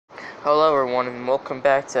Hello everyone and welcome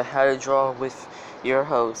back to How to Draw with your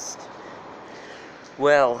host.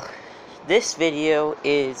 Well, this video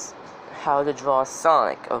is how to draw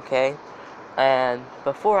Sonic, okay? And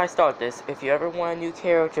before I start this, if you ever want a new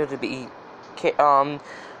character to be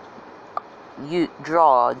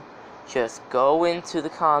drawn, just go into the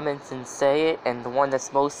comments and say it, and the one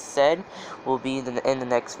that's most said will be in the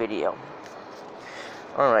next video.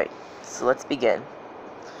 Alright, so let's begin.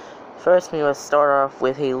 First, we must start off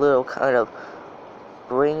with a little kind of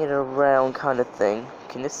bring it around kind of thing.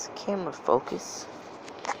 Can this camera focus?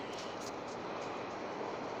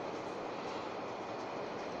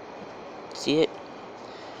 See it?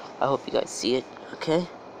 I hope you guys see it, okay?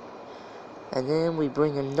 And then we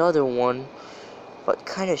bring another one, but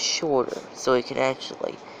kind of shorter, so it can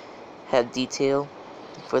actually have detail,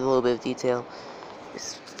 for a little bit of detail.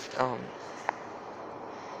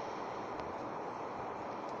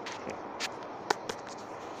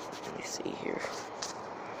 Let me see here.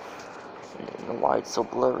 I don't know why it's so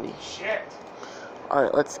blurry. Shit.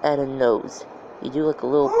 Alright, let's add a nose. You do like a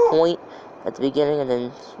little point at the beginning and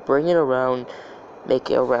then bring it around, make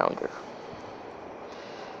it a rounder.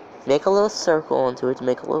 Make a little circle into it to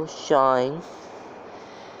make a little shine.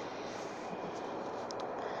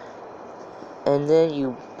 And then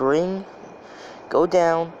you go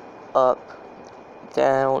down, up,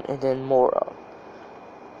 down, and then more up.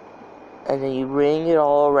 And then you bring it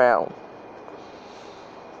all around.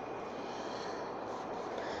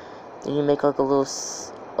 Then you make like a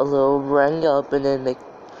little ring up, and then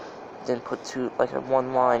put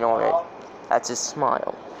one line on it. That's his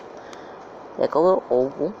smile. Make a little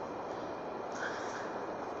oval,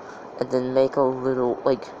 and then make a little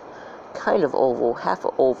kind of oval, half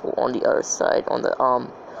an oval on the other side on the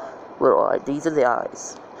little eye. These are the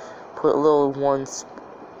eyes. Put a little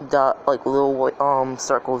little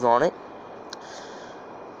circles on it.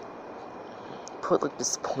 Put like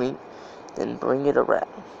this point, then bring it around.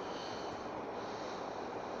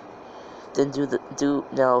 Then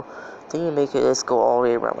then you make it go all the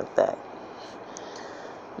way around like that.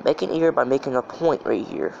 Make an ear by making a point right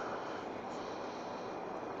here.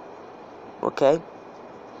 Okay?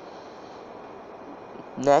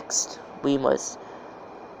 Next, we must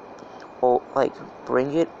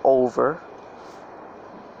bring it over.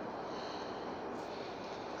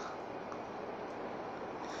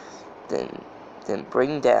 Then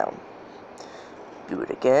bring down. Do it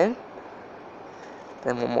again.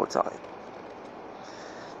 Then one more time.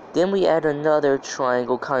 Then we add another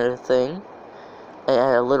triangle kind of thing, and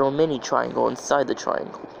add a little mini triangle inside the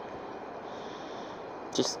triangle.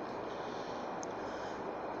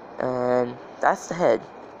 And that's the head.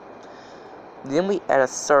 Then we add a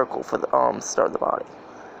circle for the start of the body.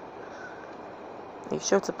 Make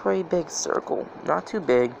sure it's a pretty big circle. Not too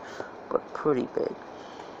big, but pretty big.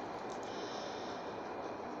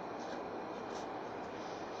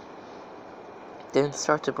 Then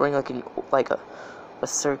start to bring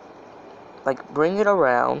bring it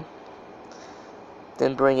around,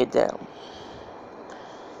 then bring it down.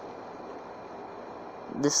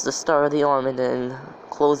 This is the start of the arm, and then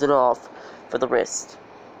close it off for the wrist.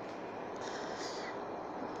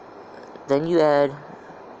 Then you add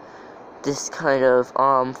this kind of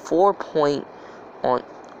 4-point on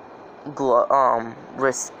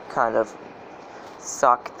wrist kind of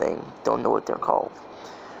sock thing. Don't know what they're called.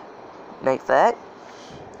 Make that.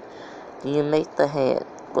 Then you make the hand.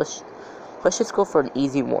 Let's just go for an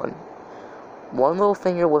easy one. One little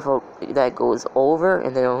finger that goes over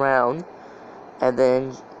and then around, and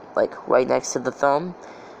then right next to the thumb,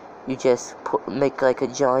 you just make a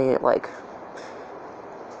giant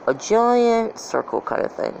circle kind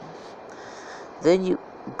of thing. Then you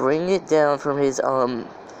bring it down from his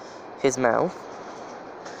mouth,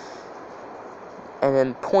 and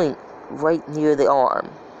then point right near the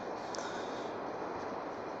arm,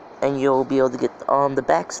 and you'll be able to get the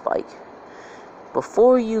back spike.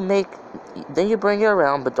 Then you bring it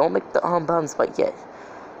around, but don't make the bottom spike yet.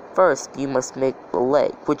 First, you must make the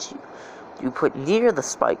leg, which you put near the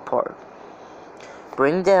spike part.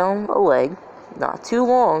 Bring down a leg, not too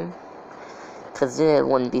long, because then it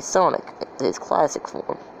wouldn't be Sonic, his classic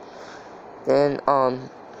form. Then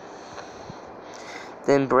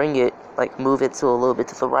bring it, move it to a little bit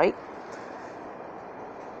to the right.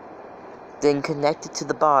 Then connect it to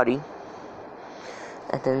the body,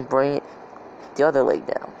 and then bring the other leg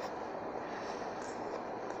down.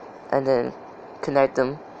 And then connect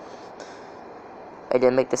them. And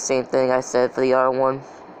then make the same thing I said for the other one.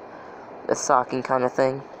 The socking kind of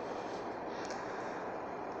thing.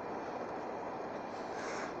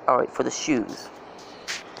 Alright, for the shoes.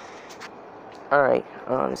 Alright,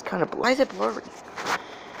 it's kind of... Why is it blurry?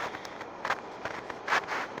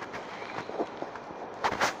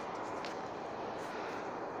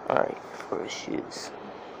 Iris shoes.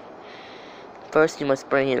 First you must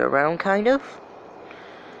bring it around, kind of.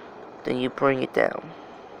 Then you bring it down.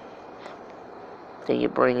 Then you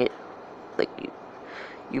bring it, like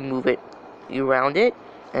you move it, you round it,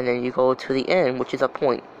 and then you go to the end, which is a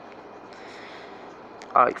point.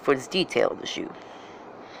 Alright, for this detail of the shoe.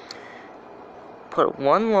 Put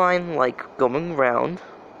one line like going round,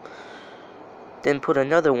 then put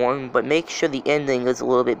another one, but make sure the ending is a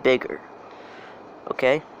little bit bigger.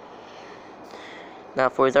 Okay? Now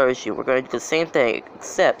for his other shoe, we're going to do the same thing,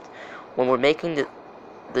 except when we're making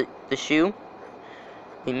the shoe,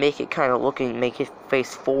 we make it kind of make it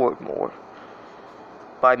face forward more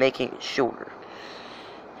by making it shorter.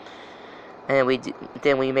 And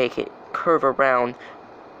then we make it curve around,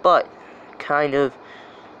 but kind of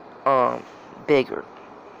bigger,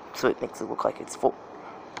 so it makes it look like it's full.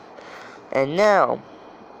 And now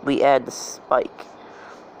we add the spike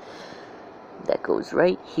that goes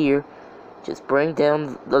right here. Just bring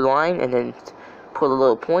down the line and then put a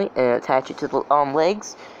little point and attach it to the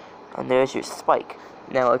legs, and there's your spike.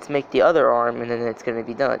 Now let's make the other arm, and then it's going to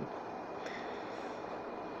be done.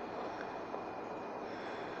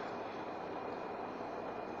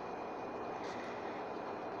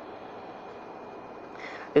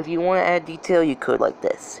 If you want to add detail, you could, like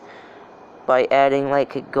this. By adding,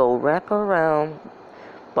 like, it go wrap around,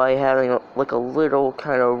 by having, like, a little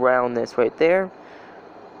kind of roundness right there,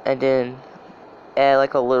 and then add,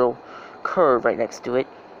 like, a little curve right next to it,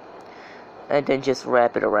 and then just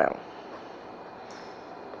wrap it around.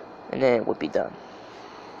 And then it would be done.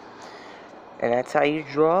 And that's how you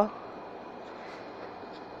draw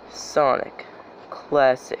Sonic.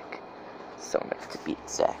 Classic Sonic, to be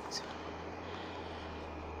exact.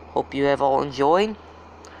 Hope you have all enjoyed,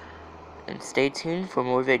 and stay tuned for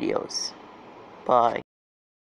more videos. Bye.